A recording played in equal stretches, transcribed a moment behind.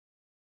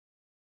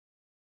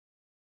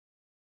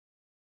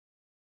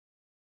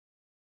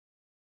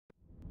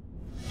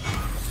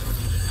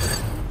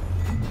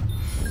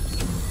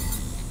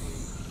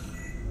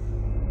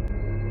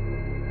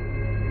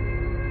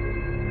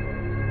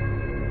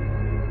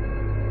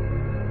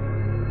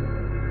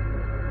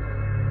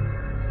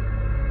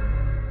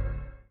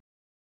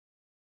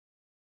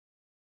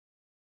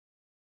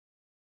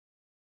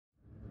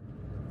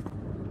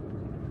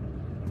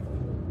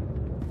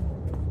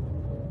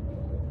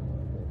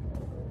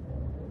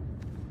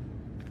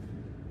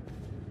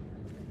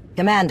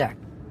Commander,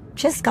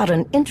 just got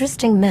an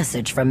interesting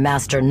message from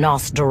Master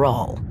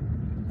Nostral.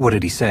 What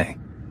did he say?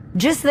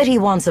 Just that he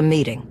wants a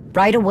meeting,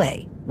 right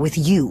away, with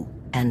you,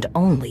 and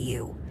only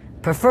you.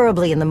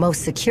 Preferably in the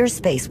most secure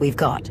space we've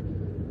got.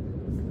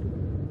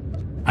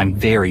 I'm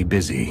very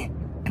busy,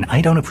 and I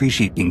don't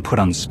appreciate being put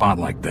on the spot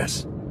like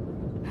this.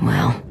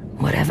 Well,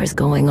 whatever's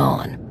going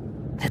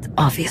on, it's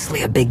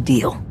obviously a big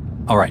deal.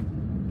 All right,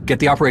 get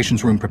the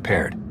operations room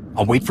prepared.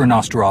 I'll wait for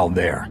Nostral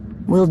there.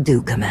 Will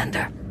do,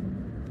 Commander.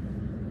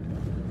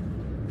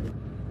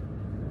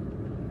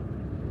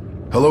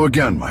 Hello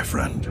again, my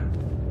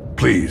friend.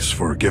 Please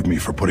forgive me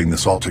for putting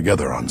this all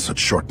together on such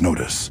short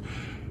notice,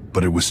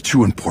 but it was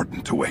too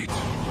important to wait.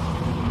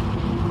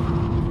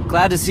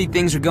 Glad to see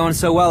things are going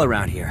so well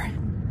around here.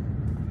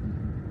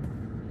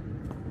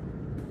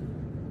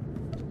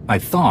 I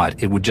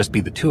thought it would just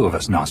be the two of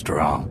us,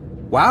 Nostral.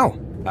 Wow,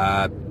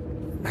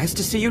 nice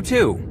to see you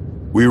too.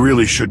 We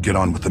really should get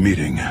on with the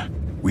meeting.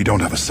 We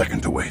don't have a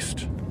second to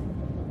waste.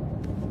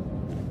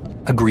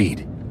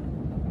 Agreed.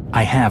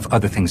 I have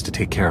other things to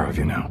take care of,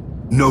 you know.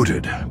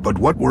 Noted, but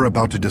what we're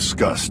about to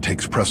discuss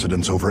takes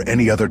precedence over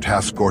any other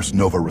Task Force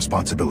Nova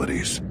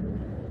responsibilities.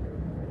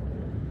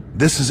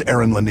 This is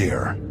Erin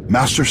Lanier.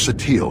 Master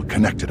Satil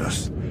connected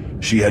us.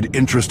 She had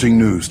interesting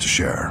news to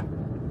share.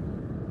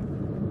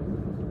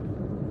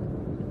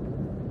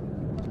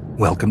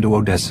 Welcome to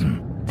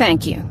Odessen.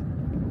 Thank you.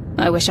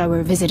 I wish I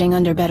were visiting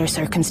under better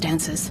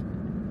circumstances.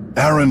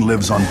 Aaron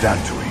lives on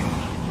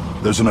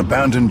Dantooine. There's an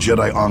abandoned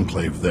Jedi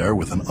enclave there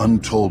with an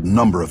untold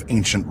number of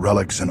ancient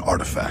relics and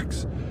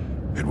artifacts.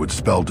 It would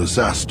spell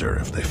disaster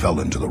if they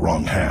fell into the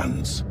wrong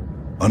hands.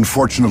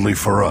 Unfortunately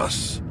for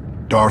us,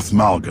 Darth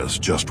Malgus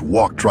just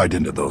walked right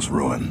into those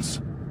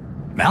ruins.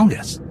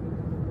 Malgus?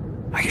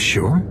 Are you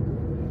sure?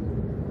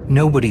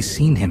 Nobody's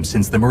seen him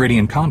since the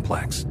Meridian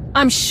Complex.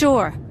 I'm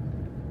sure.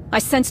 I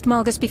sensed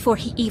Malgus before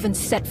he even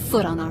set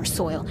foot on our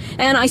soil,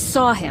 and I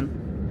saw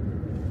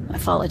him. I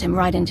followed him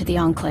right into the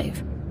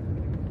Enclave.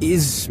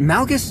 Is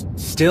Malgus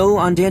still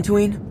on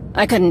Dantooine?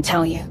 I couldn't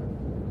tell you.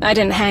 I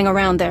didn't hang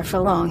around there for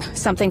long.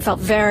 Something felt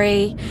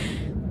very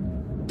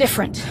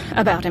different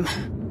about him.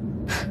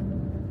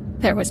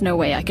 There was no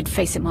way I could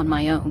face him on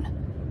my own.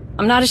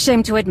 I'm not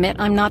ashamed to admit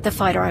I'm not the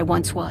fighter I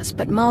once was,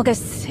 but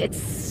Malgus,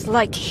 it's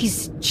like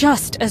he's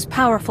just as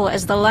powerful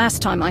as the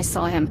last time I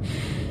saw him.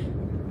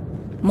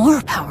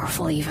 More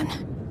powerful, even.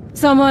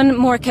 Someone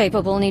more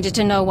capable needed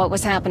to know what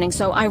was happening,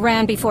 so I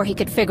ran before he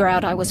could figure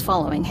out I was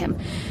following him.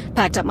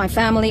 Packed up my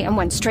family and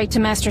went straight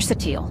to Master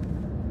Satil.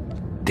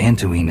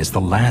 Dantooine is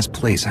the last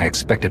place I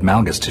expected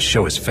Malgus to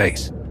show his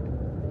face.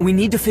 We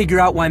need to figure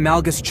out why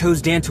Malgus chose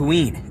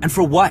Dantooine, and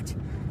for what.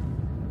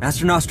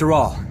 Master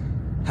Nostral,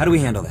 how do we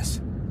handle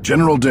this?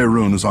 General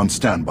Daerun is on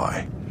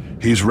standby.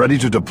 He's ready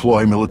to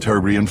deploy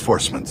military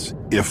reinforcements,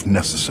 if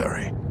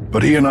necessary.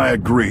 But he and I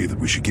agree that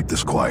we should keep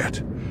this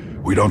quiet.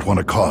 We don't want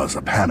to cause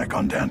a panic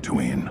on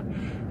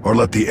Dantooine, or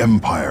let the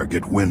Empire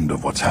get wind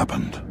of what's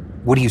happened.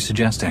 What are you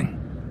suggesting?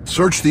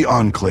 Search the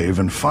Enclave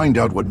and find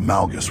out what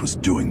Malgus was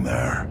doing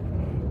there.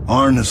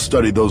 Arn has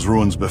studied those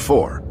ruins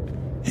before.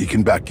 He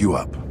can back you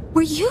up.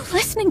 Were you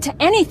listening to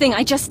anything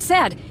I just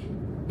said?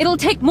 It'll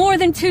take more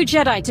than 2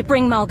 Jedi to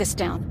bring Malgus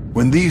down.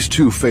 When these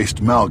two faced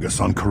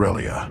Malgus on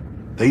Corellia,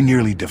 they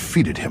nearly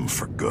defeated him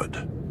for good.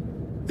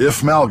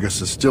 If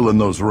Malgus is still in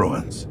those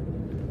ruins,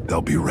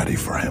 they'll be ready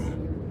for him.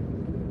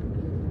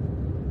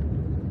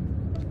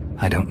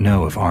 I don't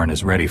know if Arn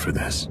is ready for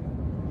this.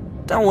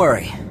 Don't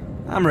worry,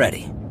 I'm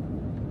ready.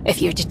 If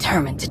you're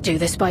determined to do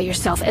this by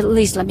yourself, at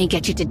least let me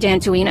get you to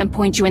Dantooine and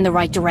point you in the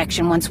right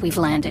direction once we've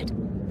landed.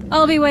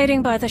 I'll be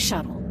waiting by the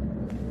shuttle.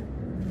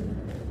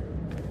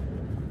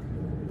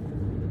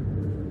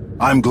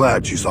 I'm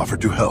glad she's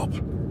offered to help.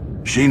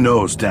 She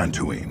knows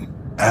Dantooine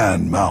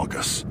and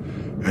Malgus,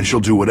 and she'll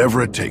do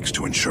whatever it takes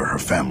to ensure her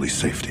family's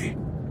safety.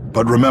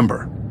 But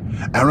remember,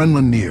 Erin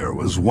Lanier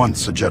was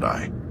once a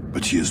Jedi,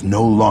 but she is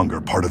no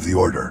longer part of the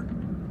Order.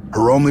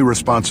 Her only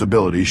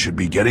responsibility should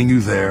be getting you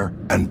there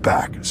and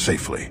back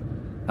safely.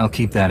 I'll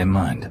keep that in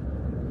mind.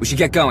 We should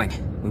get going.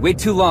 We wait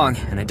too long,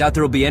 and I doubt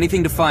there will be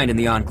anything to find in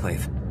the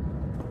Enclave.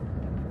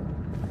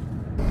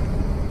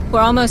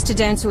 We're almost to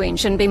Dantooine,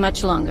 shouldn't be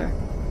much longer.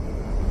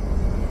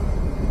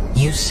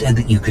 You said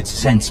that you could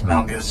sense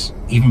Malgus,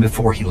 even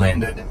before he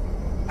landed.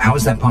 How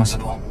is that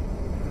possible?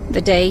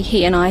 The day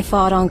he and I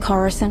fought on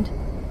Coruscant,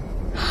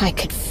 I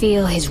could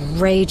feel his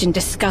rage and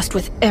disgust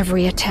with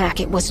every attack.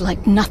 It was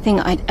like nothing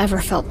I'd ever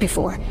felt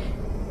before.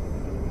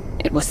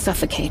 It was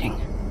suffocating.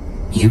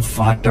 You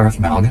fought Darth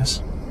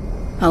Malgus?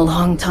 A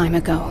long time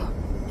ago.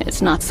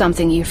 It's not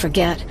something you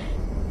forget.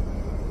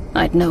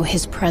 I'd know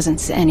his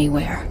presence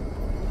anywhere.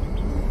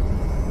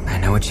 I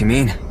know what you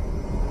mean.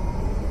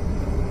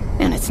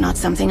 And it's not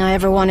something I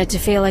ever wanted to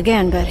feel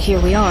again, but here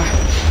we are.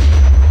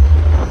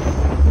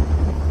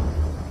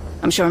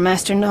 I'm sure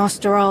Master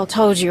Nostral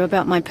told you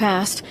about my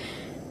past.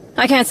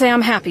 I can't say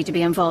I'm happy to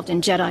be involved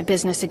in Jedi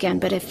business again,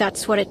 but if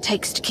that's what it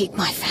takes to keep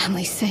my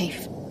family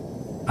safe.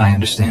 I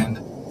understand.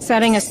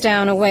 Setting us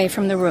down away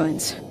from the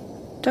ruins.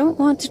 Don't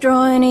want to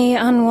draw any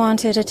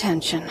unwanted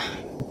attention.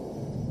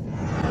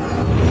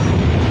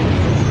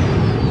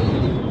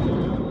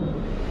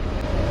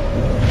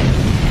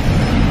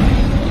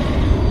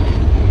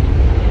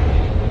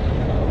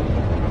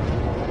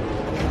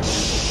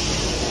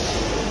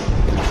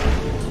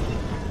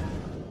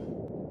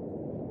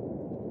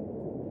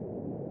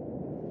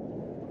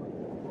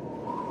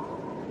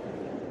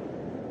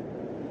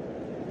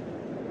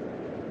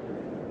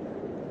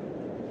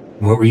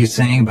 What were you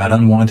saying about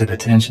unwanted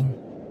attention?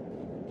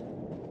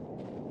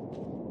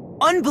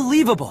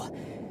 Unbelievable!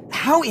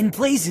 How in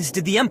blazes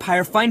did the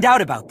Empire find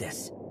out about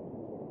this?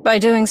 By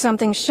doing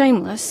something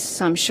shameless,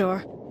 I'm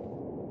sure.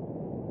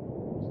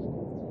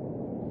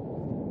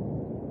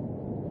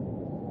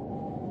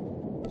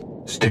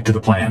 Stick to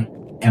the plan.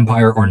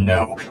 Empire or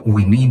no,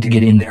 we need to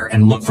get in there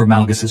and look for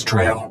Malgus's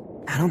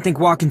trail. I don't think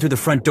walking through the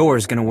front door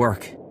is gonna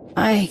work.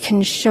 I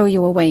can show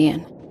you a way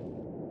in.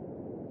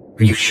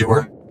 Are you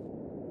sure?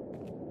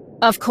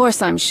 Of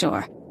course I'm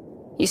sure.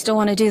 You still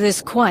want to do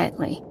this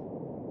quietly.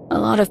 A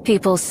lot of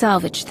people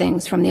salvage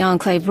things from the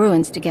Enclave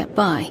ruins to get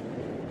by.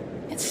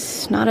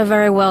 It's not a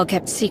very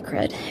well-kept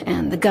secret,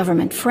 and the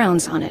government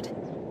frowns on it.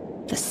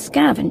 The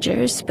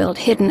scavengers build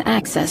hidden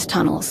access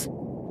tunnels.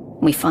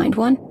 We find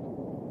one,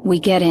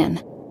 we get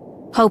in.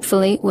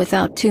 Hopefully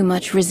without too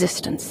much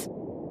resistance.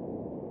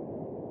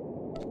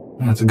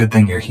 That's a good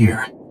thing you're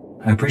here.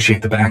 I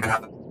appreciate the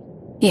backup.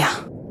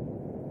 Yeah,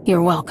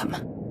 you're welcome.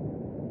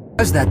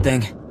 What's that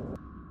thing?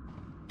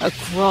 A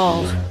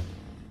crawl.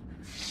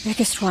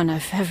 Biggest one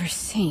I've ever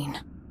seen.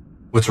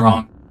 What's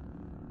wrong?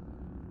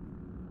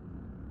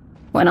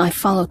 When I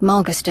followed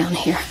Malgus down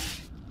here,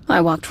 I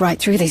walked right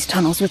through these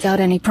tunnels without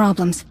any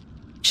problems.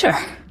 Sure,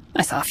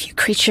 I saw a few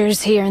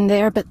creatures here and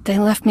there, but they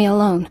left me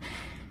alone.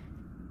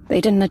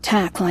 They didn't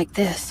attack like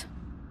this.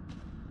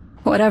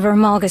 Whatever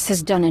Malgus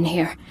has done in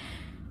here,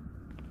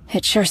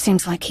 it sure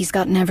seems like he's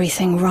gotten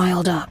everything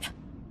riled up.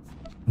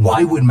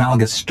 Why would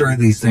Malgus stir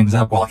these things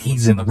up while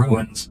he's in the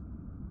ruins?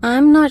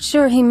 I'm not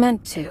sure he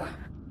meant to.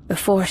 The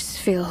Force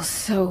feels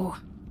so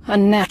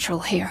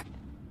unnatural here.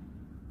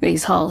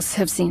 These halls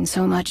have seen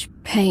so much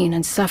pain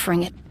and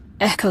suffering, it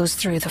echoes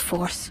through the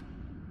Force.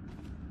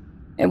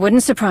 It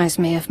wouldn't surprise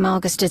me if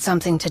Malgus did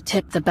something to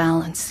tip the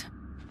balance.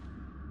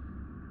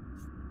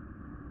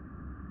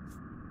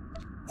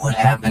 What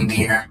happened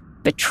here?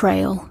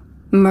 Betrayal,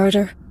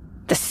 murder.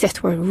 The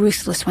Sith were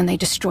ruthless when they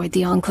destroyed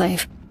the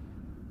Enclave.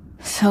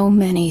 So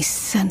many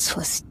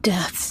senseless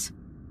deaths.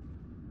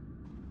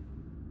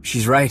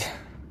 She's right.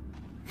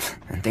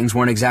 And things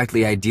weren't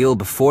exactly ideal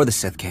before the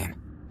Sith came.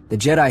 The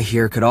Jedi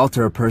here could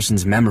alter a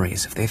person's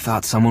memories if they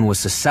thought someone was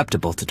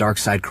susceptible to dark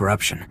side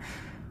corruption.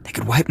 They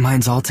could wipe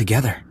minds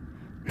altogether.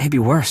 Maybe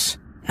worse.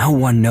 No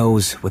one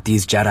knows what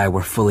these Jedi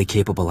were fully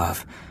capable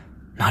of.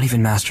 Not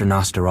even Master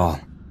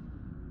Nostaral.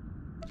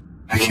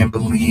 I can't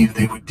believe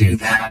they would do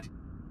that.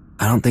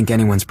 I don't think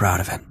anyone's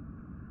proud of it.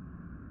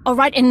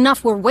 Alright,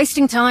 enough, we're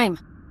wasting time.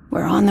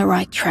 We're on the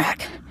right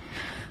track.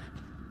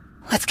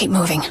 Let's keep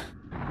moving.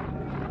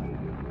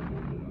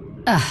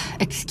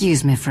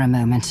 Excuse me for a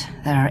moment.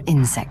 There are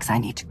insects I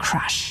need to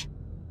crush.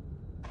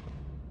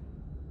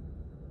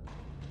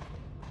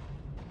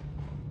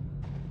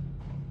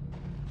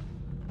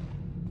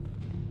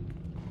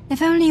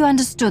 If only you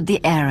understood the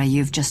error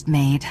you've just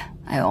made.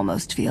 I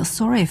almost feel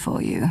sorry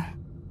for you.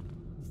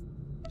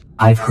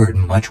 I've heard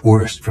much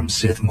worse from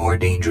Sith more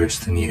dangerous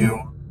than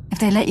you. If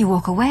they let you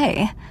walk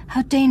away,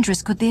 how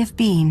dangerous could they have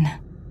been?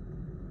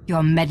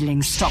 Your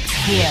meddling stops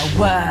here,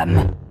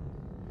 worm!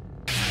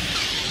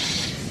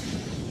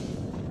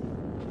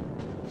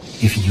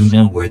 If you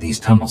know where these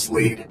tunnels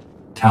lead,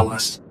 tell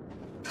us.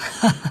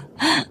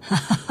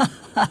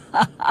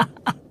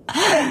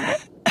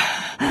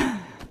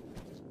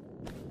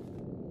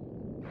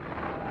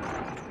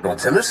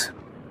 Nautilus?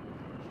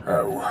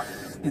 Oh,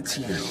 it's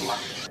you.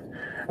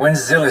 When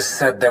Zillus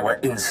said there were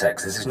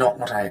insects, this is not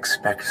what I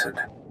expected.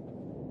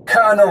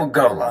 Colonel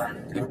Gola,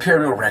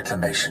 Imperial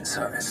Reclamation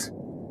Service.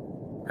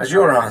 As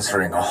you're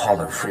answering a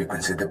hollow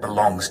frequency that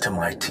belongs to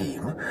my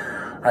team,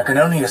 I can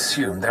only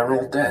assume they're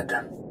all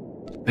dead.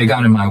 They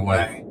got in my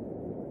way,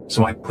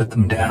 so I put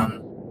them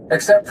down.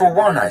 Except for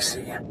one, I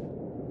see.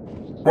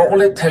 What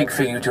will it take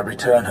for you to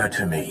return her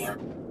to me,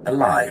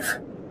 alive?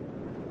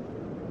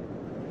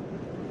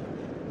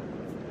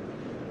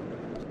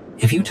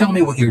 If you tell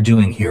me what you're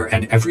doing here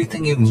and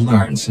everything you've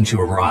learned since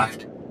you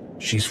arrived,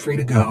 she's free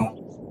to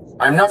go.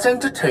 I'm not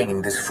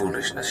entertaining this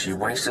foolishness. You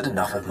wasted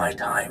enough of my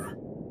time.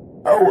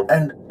 Oh,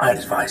 and I'd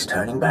advise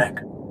turning back.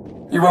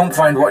 You won't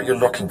find what you're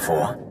looking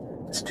for.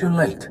 It's too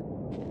late.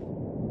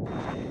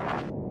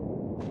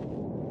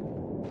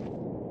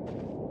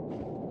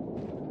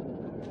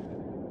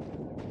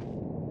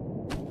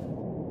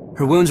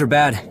 Her wounds are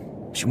bad.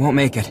 She won't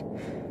make it.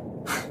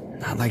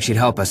 Not like she'd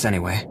help us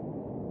anyway.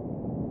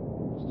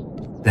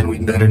 Then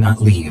we'd better not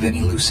leave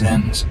any loose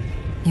ends.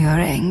 You're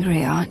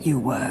angry, aren't you,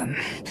 worm?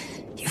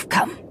 You've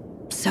come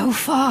so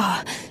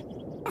far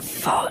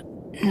for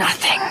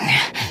nothing.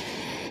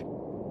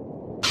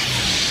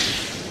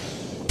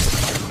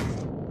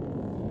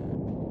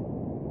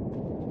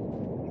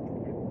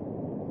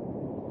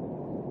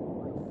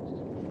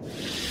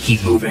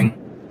 Keep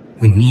moving.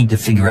 We need to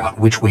figure out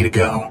which way to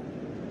go.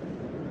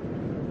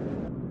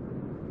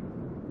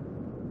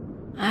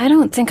 I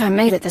don't think I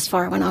made it this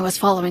far when I was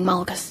following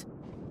Malgus.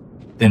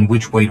 Then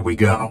which way do we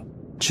go?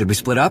 Should we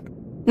split up?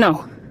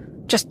 No.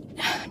 Just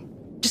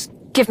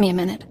give me a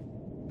minute.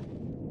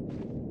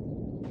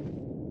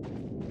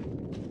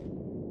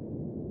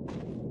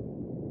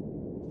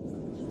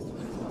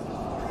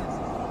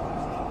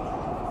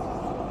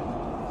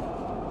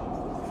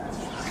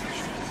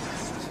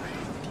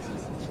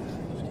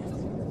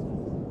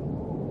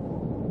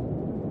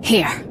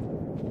 Here.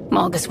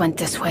 Malgus went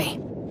this way.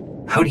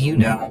 How do you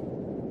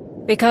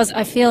know? Because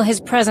I feel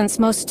his presence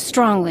most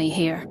strongly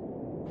here.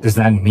 Does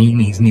that mean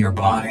he's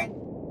nearby?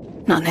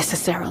 Not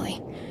necessarily.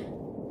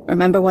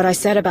 Remember what I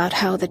said about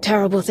how the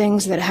terrible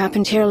things that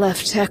happened here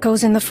left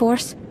echoes in the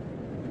Force?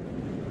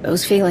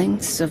 Those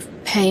feelings of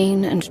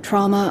pain and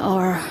trauma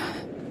are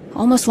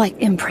almost like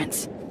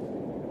imprints.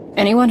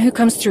 Anyone who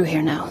comes through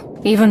here now,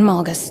 even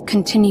Malgus,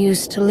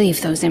 continues to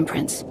leave those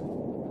imprints.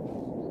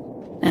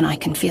 And I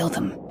can feel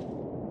them.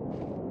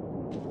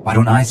 Why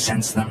don't I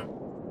sense them?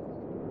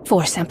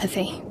 Force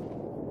empathy.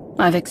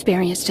 I've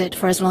experienced it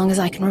for as long as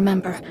I can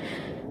remember.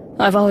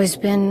 I've always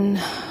been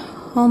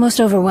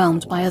almost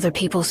overwhelmed by other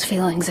people's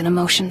feelings and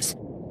emotions.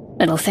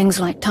 Little things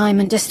like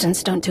time and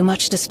distance don't do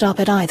much to stop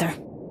it either.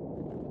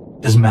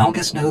 Does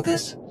Malgus know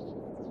this?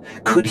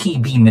 Could he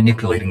be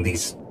manipulating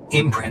these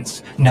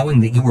imprints,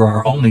 knowing that you were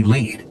our only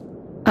lead?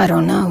 I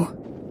don't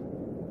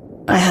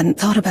know. I hadn't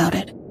thought about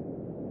it.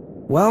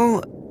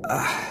 Well,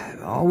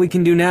 all we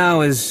can do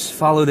now is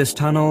follow this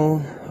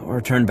tunnel or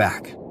turn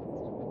back.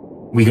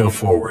 We go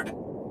forward,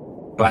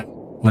 but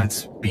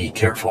let's be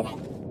careful.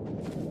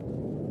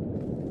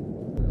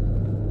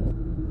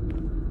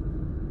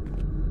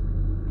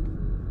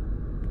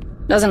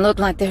 Doesn't look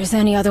like there's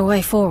any other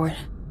way forward.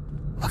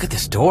 Look at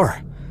this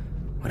door.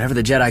 Whatever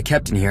the Jedi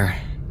kept in here,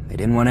 they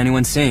didn't want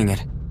anyone seeing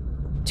it.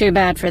 Too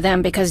bad for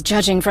them, because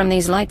judging from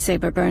these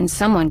lightsaber burns,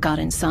 someone got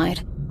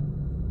inside.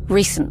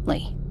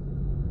 Recently.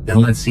 Then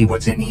let's see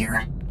what's in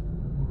here.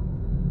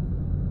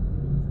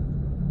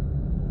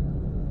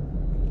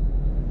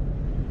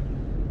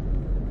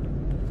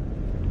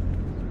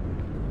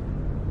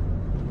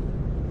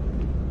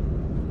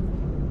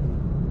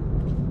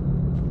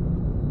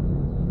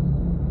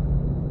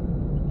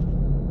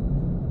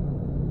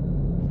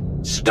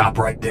 Stop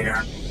right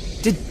there.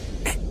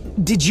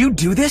 Did you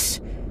do this?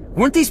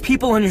 Weren't these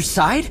people on your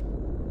side?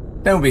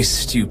 Don't be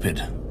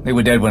stupid. They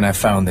were dead when I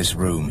found this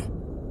room.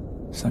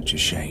 Such a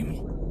shame.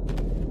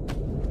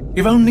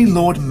 If only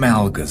Lord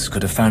Malgus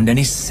could have found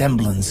any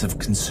semblance of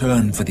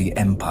concern for the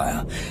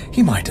Empire,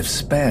 he might have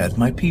spared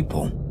my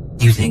people.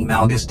 You think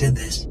Malgus did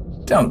this?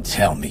 Don't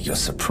tell me you're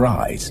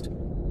surprised.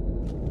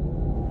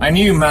 I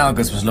knew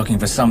Malgus was looking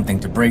for something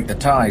to break the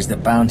ties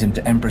that bound him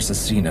to Empress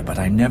Acina, but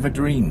I never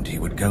dreamed he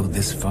would go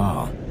this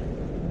far.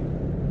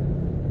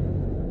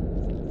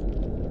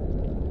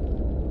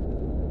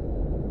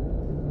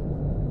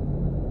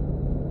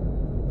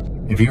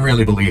 If you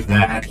really believe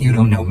that, you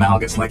don't know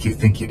Malgus like you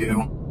think you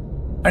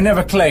do. I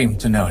never claimed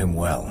to know him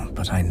well,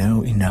 but I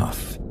know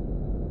enough.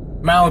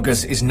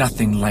 Malgus is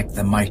nothing like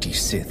the mighty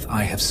Sith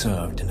I have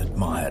served and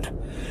admired.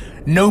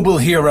 Noble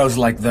heroes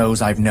like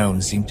those I've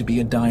known seem to be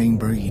a dying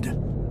breed.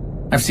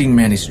 I've seen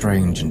many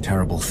strange and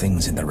terrible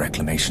things in the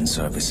Reclamation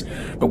Service,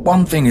 but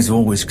one thing is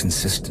always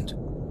consistent.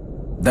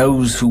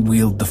 Those who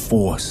wield the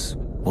Force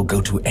will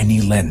go to any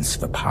lengths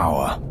for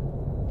power.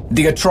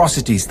 The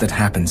atrocities that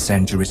happened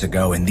centuries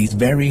ago in these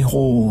very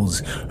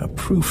halls are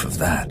proof of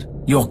that.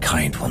 Your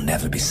kind will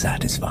never be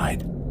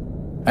satisfied.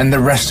 And the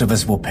rest of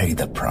us will pay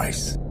the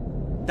price.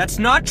 That's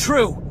not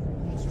true!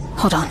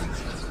 Hold on.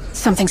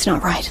 Something's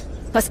not right.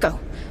 Let's go,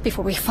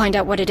 before we find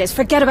out what it is.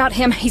 Forget about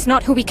him. He's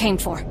not who we came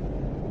for.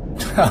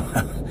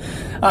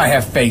 I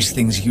have faced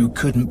things you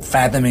couldn't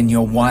fathom in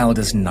your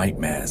wildest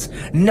nightmares.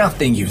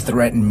 Nothing you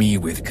threaten me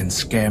with can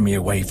scare me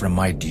away from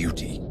my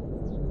duty.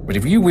 But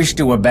if you wish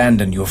to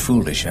abandon your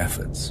foolish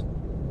efforts,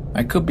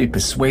 I could be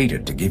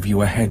persuaded to give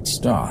you a head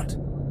start.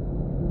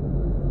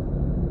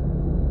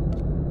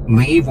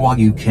 Leave while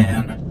you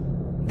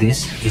can.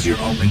 This is your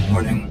only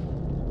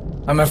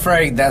warning. I'm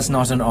afraid that's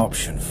not an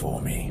option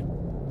for me.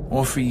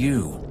 Or for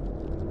you.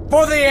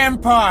 For the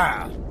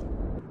Empire!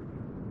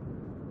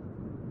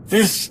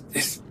 This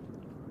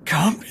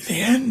can't be the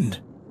end.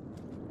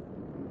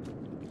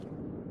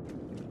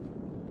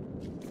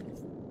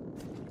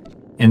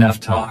 Enough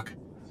talk.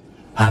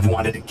 I've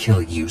wanted to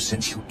kill you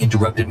since you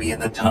interrupted me in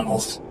the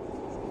tunnels.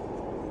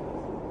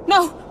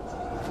 No!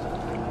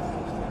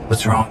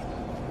 What's wrong?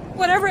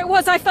 Whatever it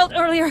was I felt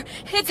earlier,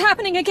 it's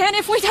happening again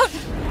if we don't...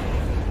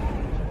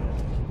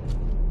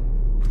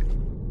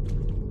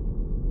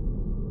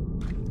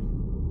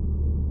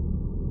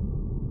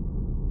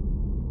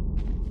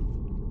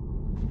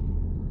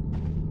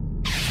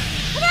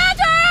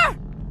 Commander!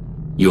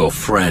 Your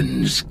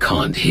friends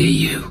can't hear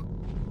you.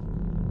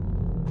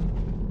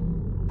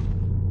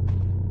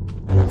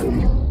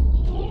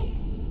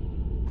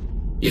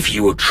 If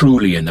you were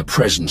truly in the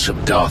presence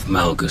of Darth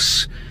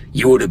Malgus,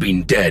 you would have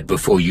been dead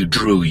before you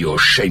drew your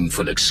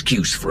shameful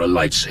excuse for a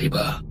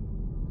lightsaber.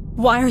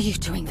 Why are you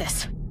doing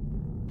this?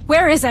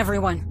 Where is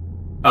everyone?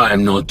 I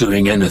am not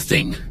doing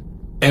anything.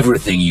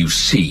 Everything you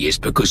see is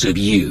because of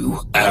you,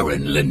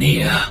 Aaron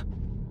Lanier.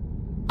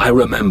 I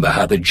remember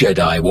how the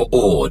Jedi were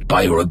awed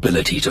by your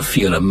ability to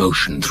feel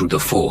emotion through the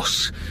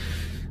Force.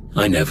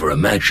 I never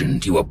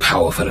imagined you were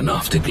powerful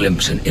enough to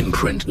glimpse an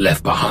imprint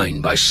left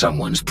behind by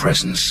someone's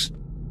presence.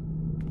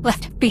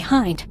 Left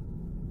behind?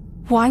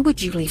 Why would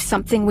you leave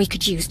something we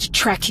could use to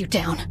track you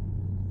down?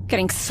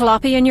 Getting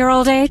sloppy in your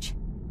old age?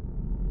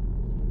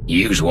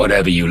 Use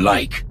whatever you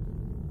like.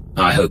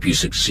 I hope you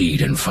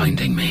succeed in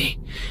finding me.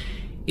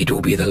 It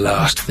will be the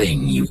last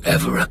thing you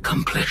ever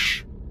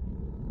accomplish.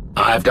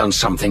 I've done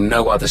something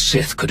no other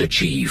Sith could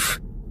achieve.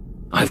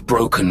 I've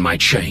broken my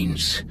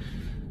chains.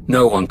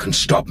 No one can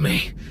stop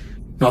me.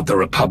 Not the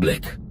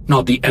Republic,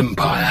 not the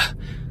Empire,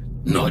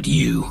 not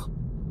you.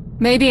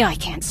 Maybe I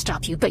can't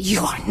stop you, but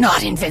you are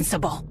not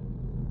invincible.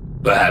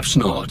 Perhaps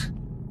not.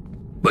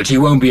 But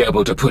you won't be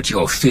able to put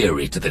your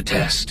theory to the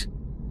test.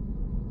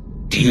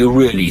 Do you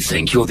really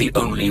think you're the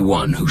only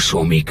one who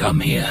saw me come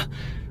here?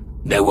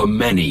 There were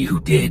many who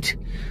did.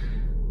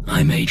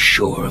 I made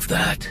sure of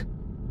that.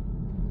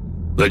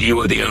 But you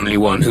were the only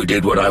one who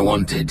did what I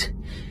wanted.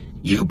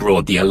 You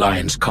brought the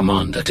Alliance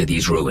commander to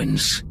these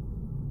ruins.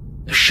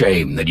 A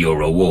shame that your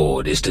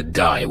reward is to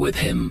die with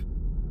him.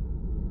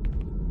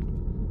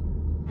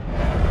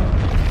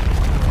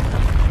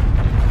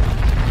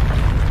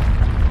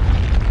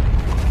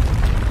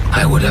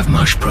 I would have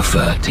much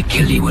preferred to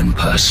kill you in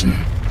person.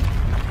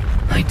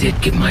 I did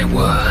give my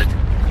word.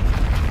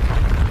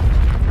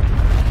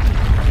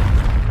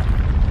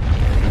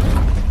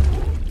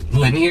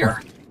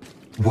 Lanier,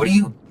 what are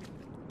you...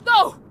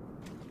 Go!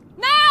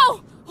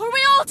 Now! Or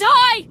we all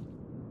die!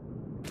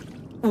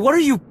 What are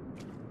you...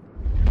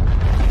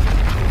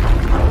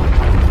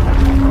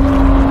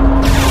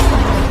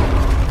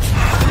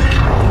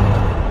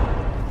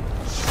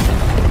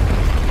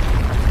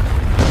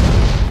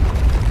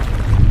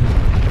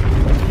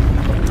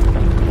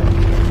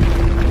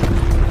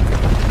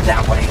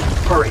 That way.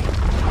 Hurry.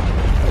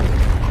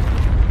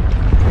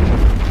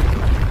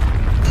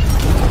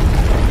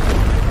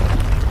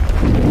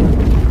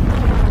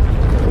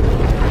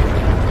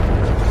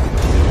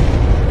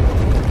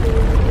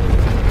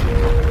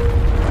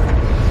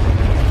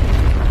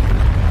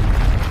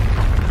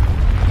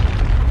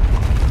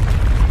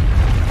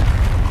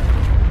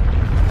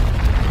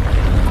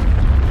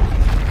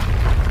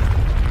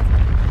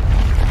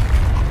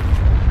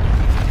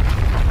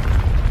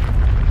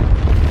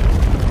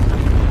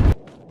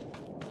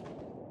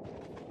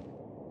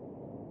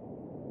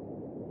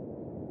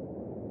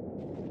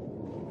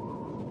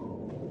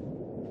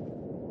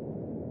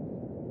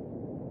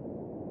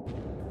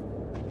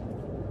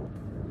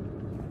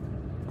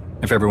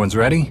 If everyone's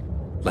ready,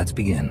 let's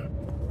begin.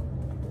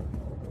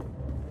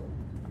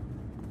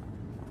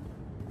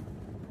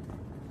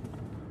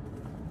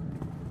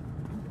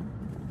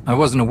 I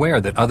wasn't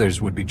aware that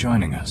others would be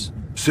joining us.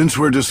 Since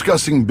we're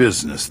discussing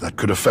business that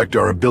could affect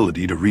our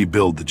ability to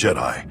rebuild the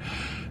Jedi,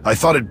 I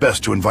thought it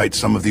best to invite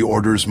some of the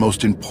Order's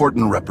most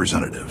important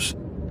representatives.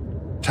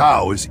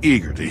 Tao is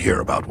eager to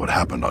hear about what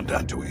happened on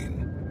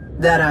Dantooine.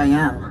 That I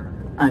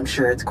am. I'm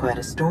sure it's quite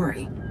a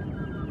story.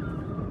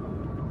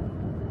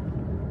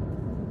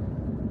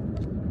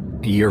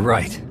 You're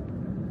right.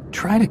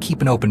 Try to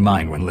keep an open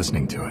mind when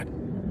listening to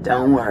it.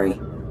 Don't worry.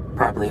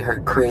 Probably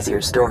heard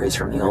crazier stories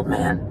from the old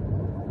man.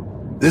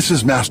 This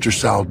is Master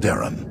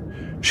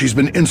Sal-deron. She's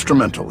been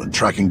instrumental in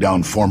tracking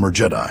down former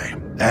Jedi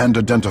and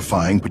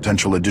identifying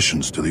potential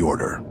additions to the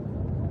Order.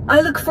 I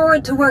look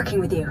forward to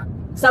working with you.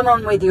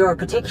 Someone with your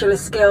particular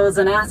skills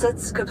and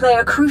assets could play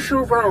a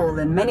crucial role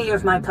in many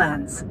of my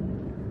plans.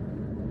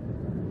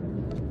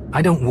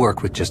 I don't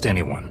work with just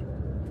anyone.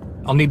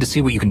 I'll need to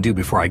see what you can do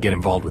before I get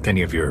involved with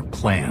any of your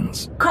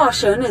plans.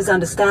 Caution is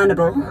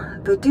understandable,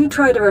 but do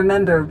try to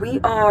remember we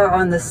are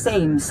on the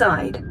same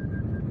side.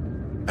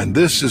 And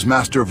this is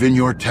Master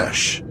Vinyor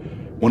Tesh,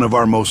 one of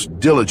our most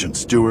diligent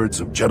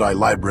stewards of Jedi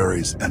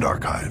libraries and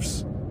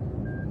archives.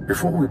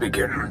 Before we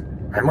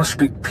begin, I must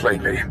speak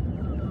plainly.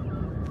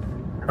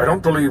 I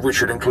don't believe we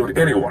should include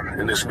anyone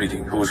in this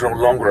meeting who is no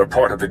longer a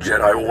part of the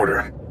Jedi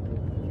Order.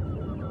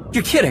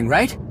 You're kidding,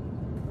 right?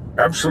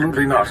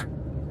 Absolutely not.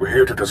 We're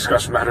here to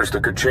discuss matters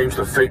that could change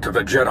the fate of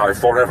the Jedi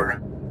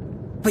forever.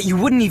 But you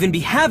wouldn't even be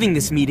having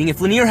this meeting if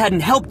Lanier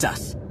hadn't helped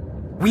us.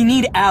 We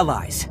need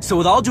allies, so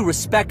with all due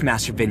respect,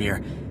 Master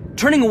Vinyor,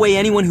 turning away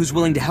anyone who's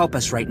willing to help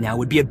us right now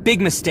would be a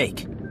big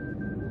mistake.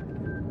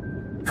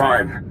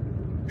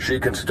 Fine. She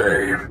can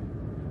stay.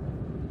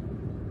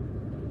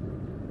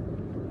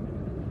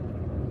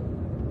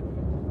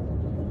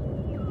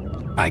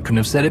 I couldn't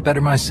have said it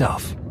better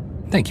myself.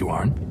 Thank you,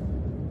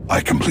 Arn.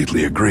 I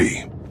completely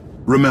agree.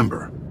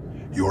 Remember,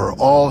 you are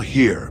all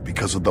here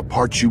because of the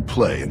part you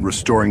play in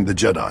restoring the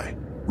Jedi,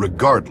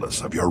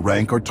 regardless of your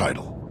rank or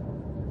title.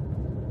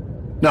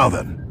 Now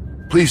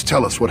then, please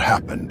tell us what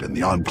happened in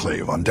the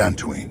Enclave on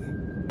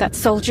Dantooine. That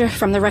soldier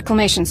from the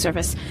Reclamation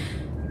Service,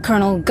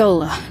 Colonel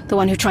Gola, the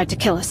one who tried to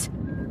kill us.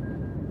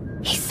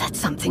 He said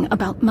something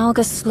about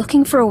Malgus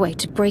looking for a way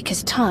to break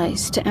his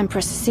ties to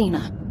Empress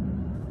Sina.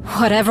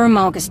 Whatever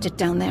Malgus did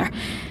down there,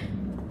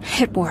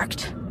 it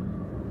worked.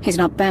 He's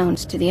not bound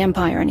to the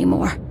Empire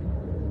anymore.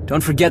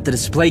 Don't forget the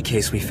display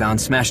case we found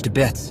smashed to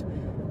bits.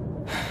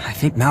 I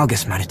think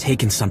Malgus might have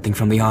taken something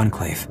from the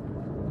Enclave.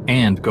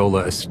 And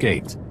Gola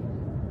escaped.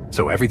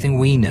 So everything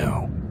we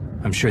know,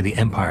 I'm sure the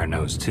Empire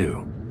knows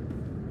too.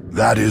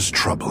 That is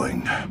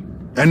troubling.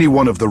 Any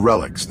one of the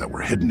relics that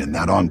were hidden in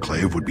that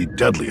Enclave would be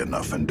deadly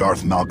enough in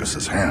Darth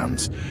Malgus's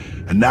hands.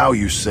 And now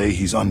you say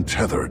he's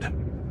untethered.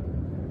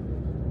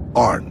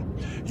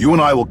 Arn, you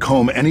and I will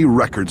comb any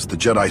records the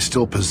Jedi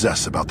still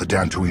possess about the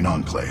Dantooine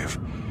Enclave.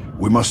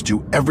 We must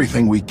do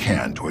everything we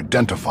can to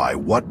identify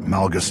what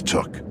Malgus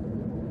took.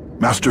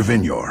 Master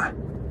Vignor,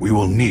 we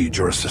will need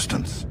your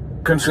assistance.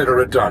 Consider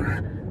it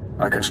done.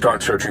 I can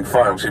start searching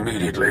files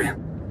immediately.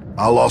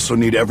 I'll also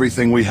need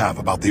everything we have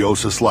about the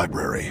Ossus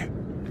library.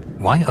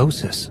 Why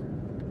Ossus?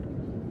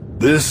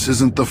 This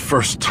isn't the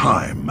first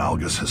time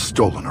Malgus has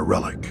stolen a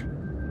relic.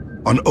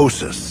 On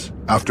Ossus,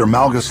 after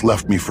Malgus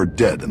left me for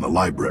dead in the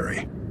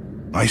library,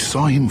 I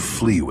saw him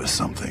flee with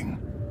something.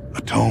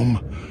 A tome?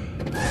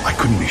 I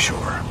couldn't be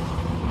sure.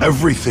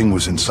 Everything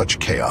was in such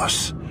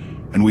chaos,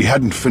 and we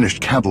hadn't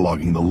finished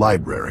cataloging the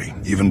library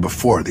even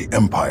before the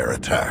Empire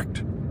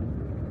attacked.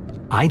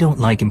 I don't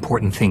like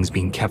important things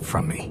being kept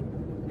from me.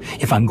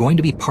 If I'm going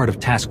to be part of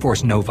Task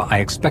Force Nova, I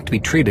expect to be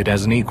treated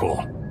as an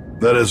equal.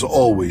 That has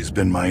always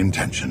been my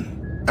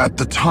intention. At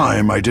the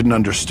time, I didn't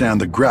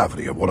understand the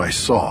gravity of what I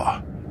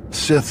saw.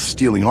 Sith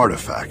stealing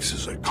artifacts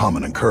is a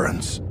common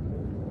occurrence.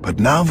 But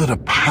now that a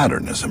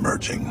pattern is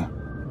emerging...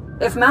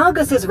 If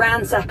Malgus is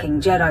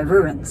ransacking Jedi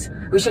ruins,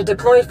 we should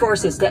deploy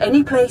forces to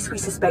any place we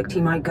suspect he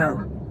might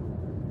go.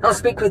 I'll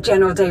speak with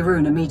General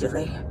Daerun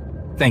immediately.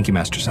 Thank you,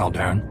 Master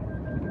Sal-deron.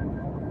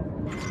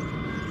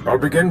 I'll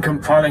begin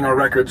compiling our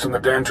records in the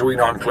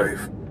Dantooine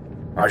Enclave.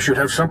 I should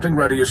have something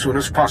ready as soon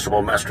as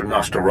possible, Master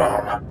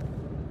Nostaral.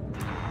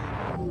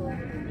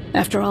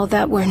 After all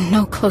that, we're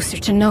no closer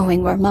to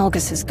knowing where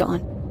Malgus has gone.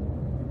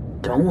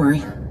 Don't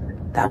worry.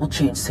 That will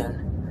change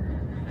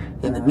soon.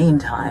 In the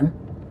meantime...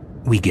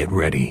 We get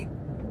ready.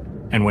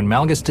 And when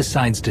Malgus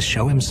decides to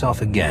show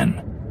himself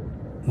again,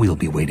 we'll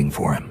be waiting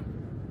for him.